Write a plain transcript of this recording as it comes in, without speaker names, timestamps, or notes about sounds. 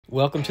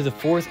Welcome to the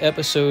fourth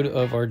episode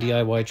of our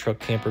DIY truck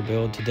camper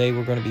build. Today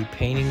we're going to be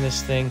painting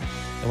this thing,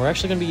 and we're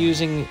actually going to be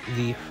using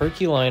the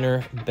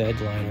Herculiner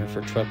Bedliner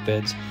for truck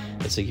beds.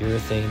 It's a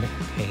urethane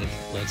paint.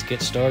 Let's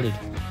get started.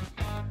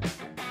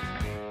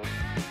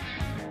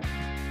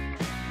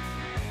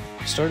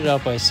 Started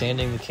out by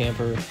sanding the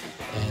camper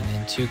and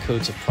then 2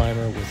 coats of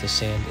primer with the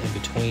sand in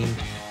between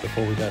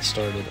before we got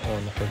started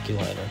on the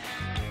Herculiner.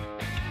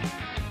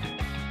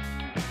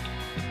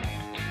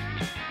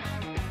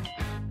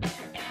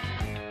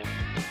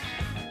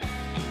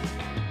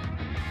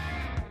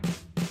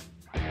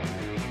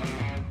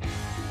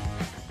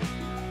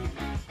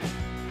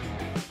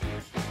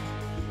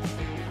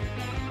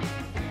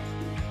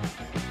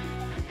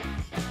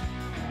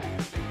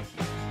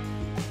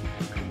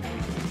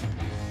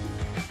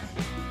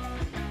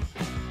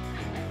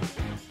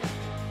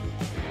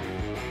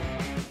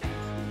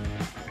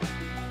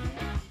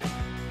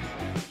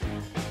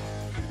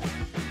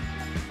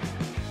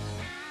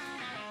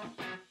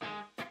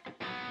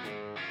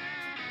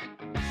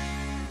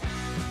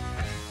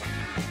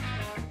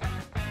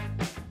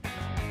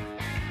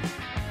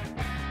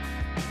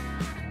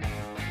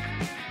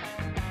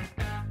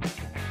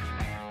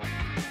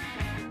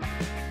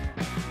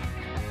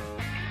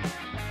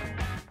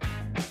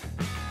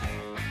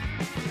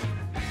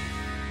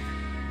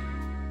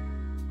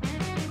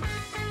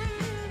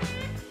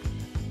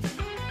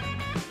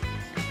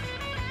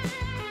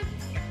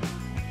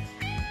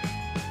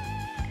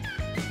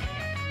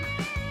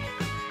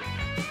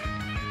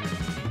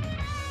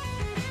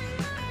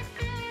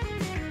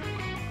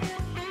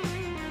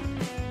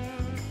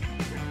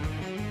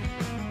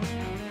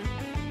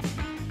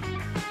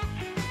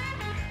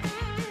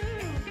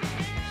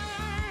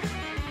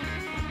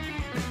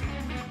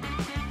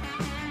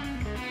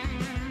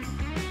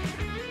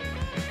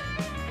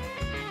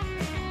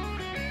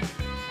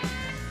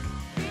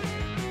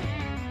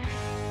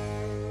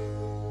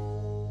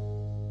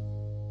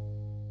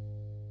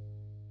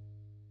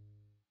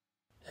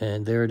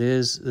 And there it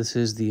is. This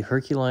is the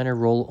Herculiner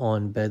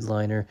roll-on bed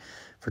liner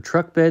for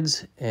truck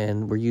beds,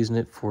 and we're using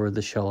it for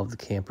the shell of the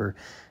camper.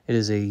 It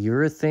is a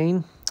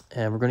urethane,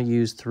 and we're going to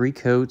use 3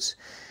 coats,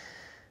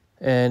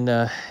 and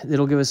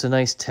it'll give us a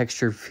nice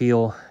textured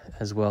feel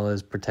as well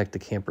as protect the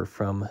camper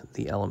from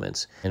the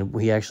elements. And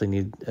we actually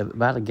need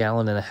about 1.5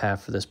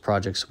 gallons for this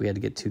project, so we had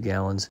to get 2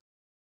 gallons.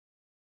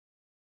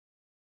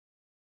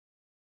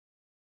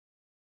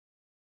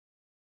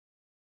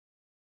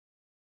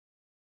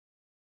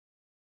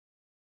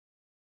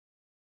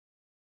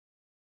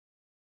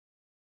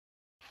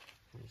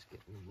 Just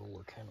getting the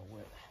roller kind of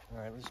wet. All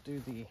right, let's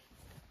do these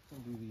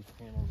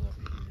panels up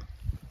here.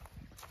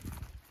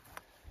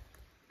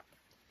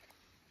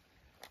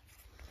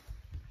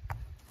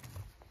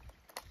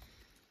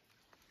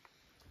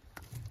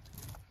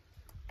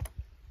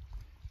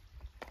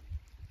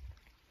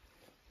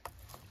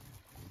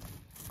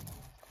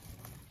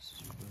 This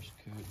is your first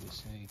coat. They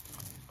say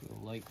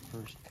go light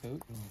first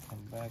coat and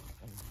come back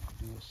and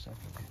do a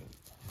second coat.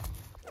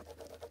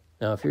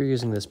 Now, if you're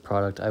using this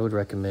product, I would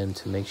recommend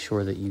to make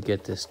sure that you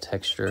get this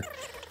texture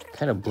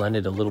kind of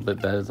blended a little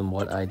bit better than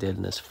what I did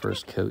in this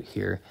first coat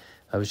here.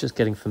 I was just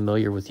getting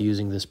familiar with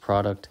using this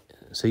product,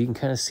 so you can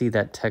kind of see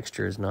that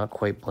texture is not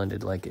quite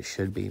blended like it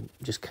should be.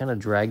 Just kind of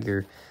drag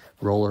your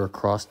roller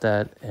across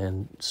that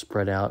and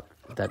spread out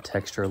that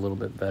texture a little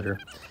bit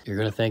better. You're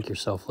going to thank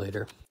yourself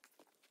later.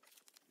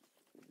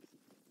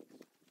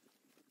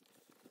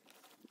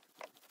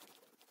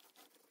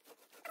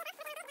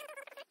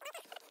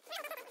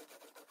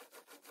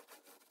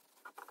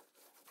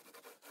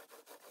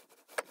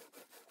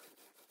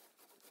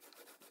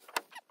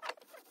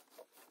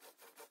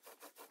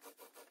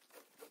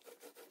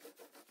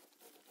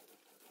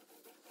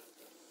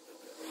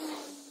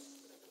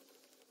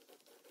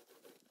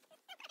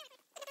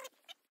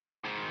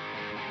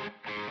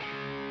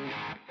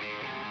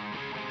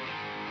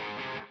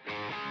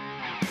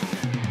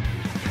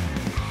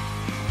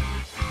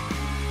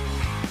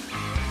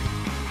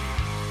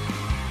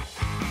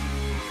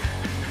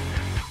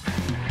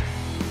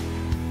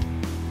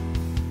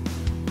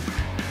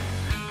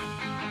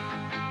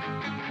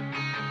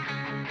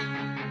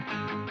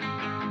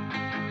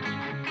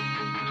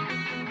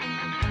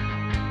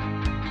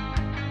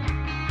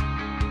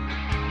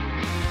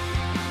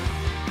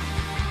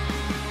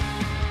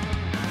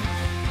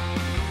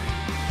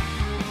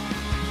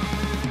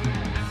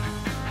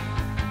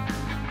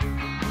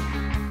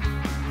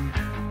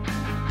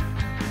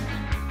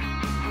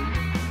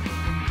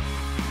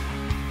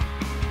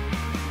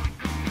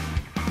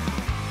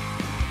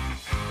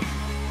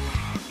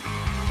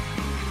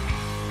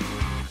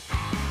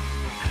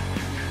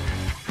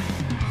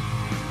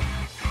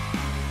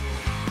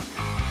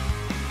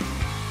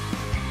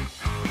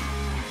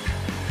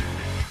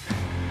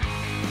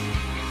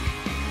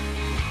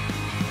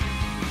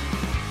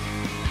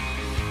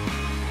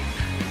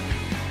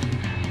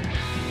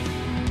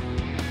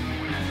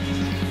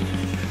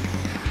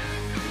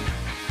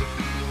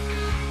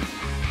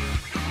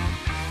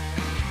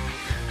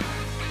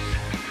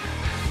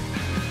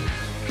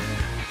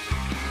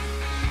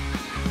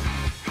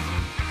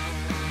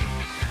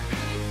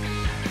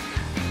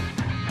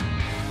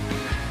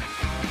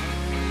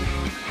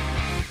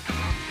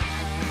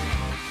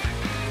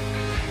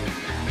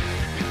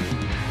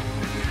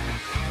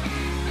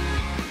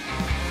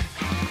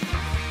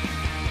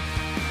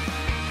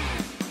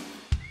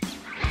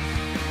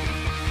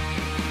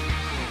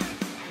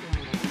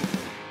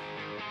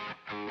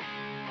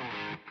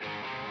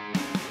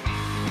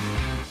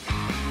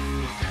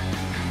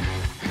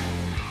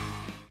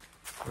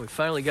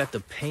 finally got the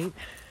paint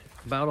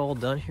about all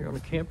done here on the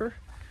camper.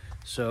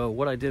 So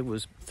what I did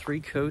was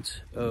 3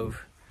 coats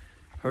of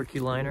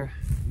Herculiner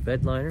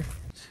Bedliner.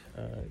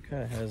 It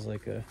kind of has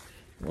like a,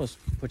 almost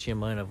puts you in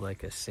mind of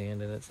like a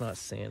sand, and it's not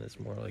sand, it's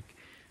more like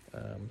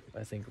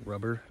I think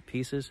rubber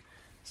pieces.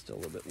 It's still a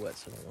little bit wet,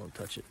 so I don't want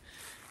to touch it.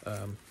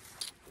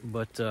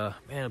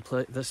 Man,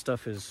 this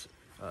stuff is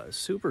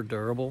super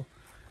durable.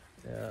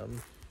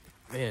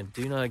 Man,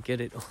 do not get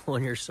it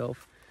on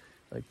yourself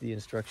like the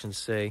instructions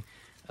say.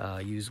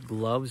 Use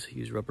gloves,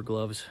 use rubber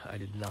gloves. I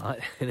did not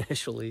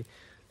initially,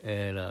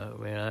 and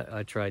man,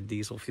 I tried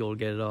diesel fuel to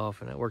get it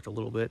off, and it worked a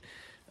little bit.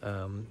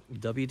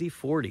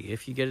 WD-40,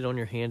 if you get it on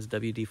your hands,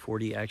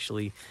 WD-40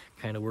 actually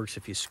kind of works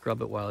if you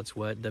scrub it while it's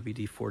wet.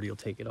 WD-40 will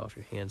take it off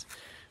your hands.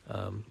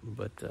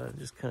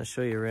 Just kind of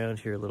show you around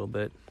here a little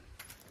bit.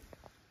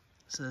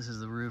 So this is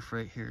the roof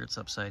right here. It's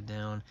upside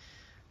down,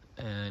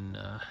 and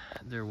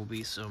there will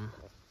be some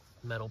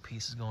metal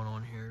pieces going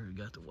on here. We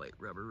got the white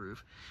rubber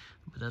roof,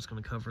 but that's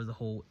going to cover the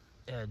whole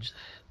edge.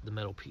 The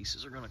metal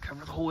pieces are going to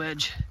cover the whole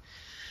edge.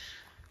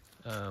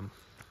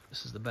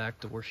 This is the back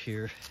door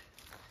here,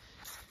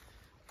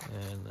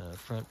 and the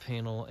front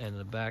panel and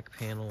the back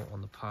panel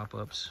on the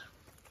pop-ups.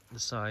 The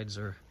sides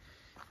are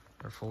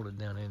folded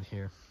down in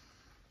here.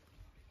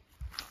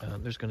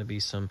 There's going to be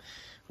some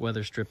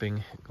weather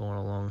stripping going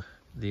along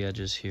the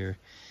edges here,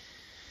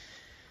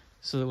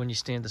 so that when you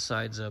stand the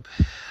sides up,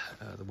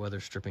 the weather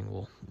stripping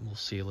will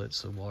seal it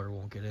so water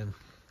won't get in.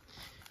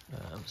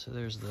 So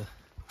there's the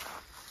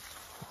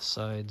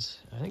sides.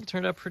 I think it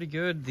turned out pretty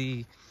good.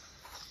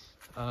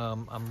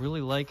 I'm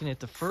really liking it.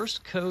 The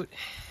first coat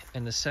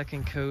and the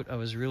second coat, I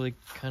was really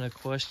kind of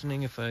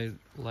questioning if I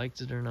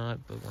liked it or not,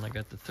 but when I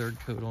got the third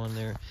coat on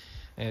there,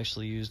 I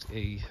actually used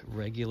a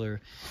regular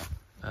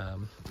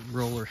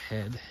roller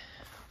head,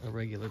 a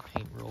regular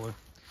paint roller.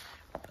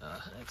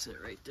 That's it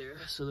right there.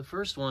 So the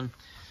first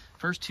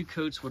 2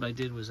 coats, what I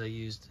did was I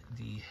used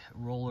the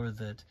roller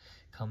that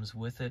comes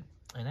with it,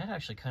 and that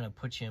actually kind of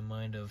puts you in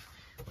mind of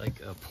like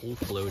a pool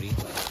floaty.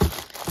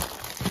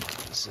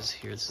 This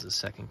is the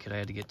second kit. I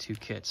had to get 2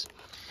 kits,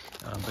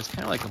 but it's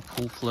kind of like a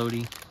pool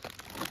floaty,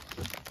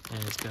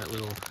 and it's got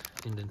little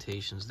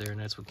indentations there, and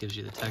that's what gives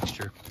you the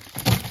texture.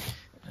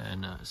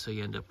 And so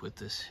you end up with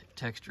this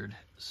textured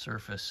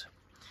surface.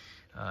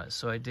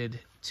 So I did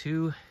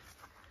two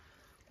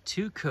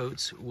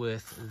coats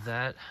with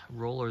that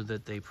roller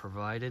that they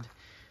provided,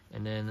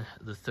 and then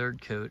the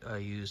third coat I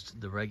used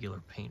the regular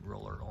paint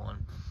roller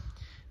on,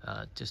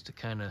 just to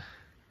kind of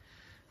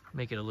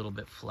make it a little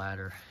bit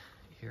flatter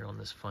here on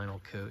this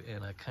final coat.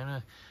 And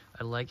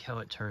I like how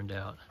it turned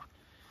out.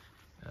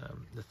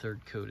 The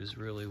third coat is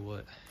really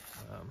what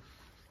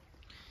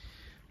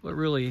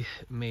really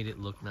made it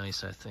look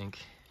nice. I think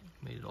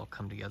made it all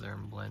come together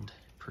and blend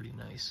pretty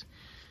nice.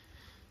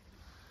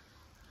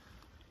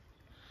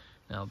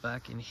 Now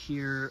back in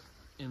here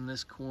in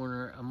this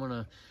corner, I'm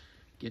gonna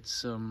get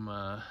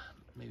some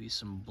maybe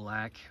some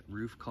black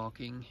roof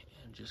caulking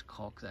and just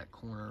caulk that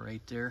corner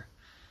right there,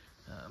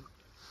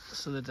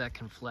 so that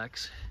can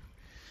flex.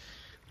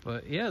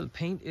 But yeah, the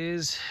paint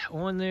is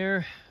on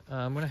there.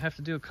 I'm gonna have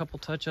to do a couple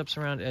touch-ups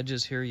around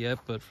edges here yet,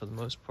 but for the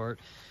most part,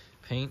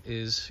 paint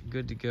is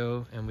good to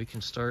go, and we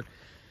can start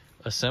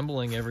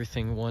assembling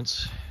everything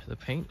once the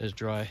paint is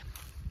dry.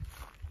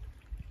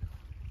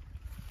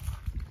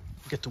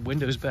 Get the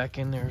windows back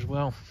in there as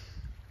well.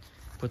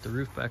 Put the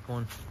roof back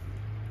on.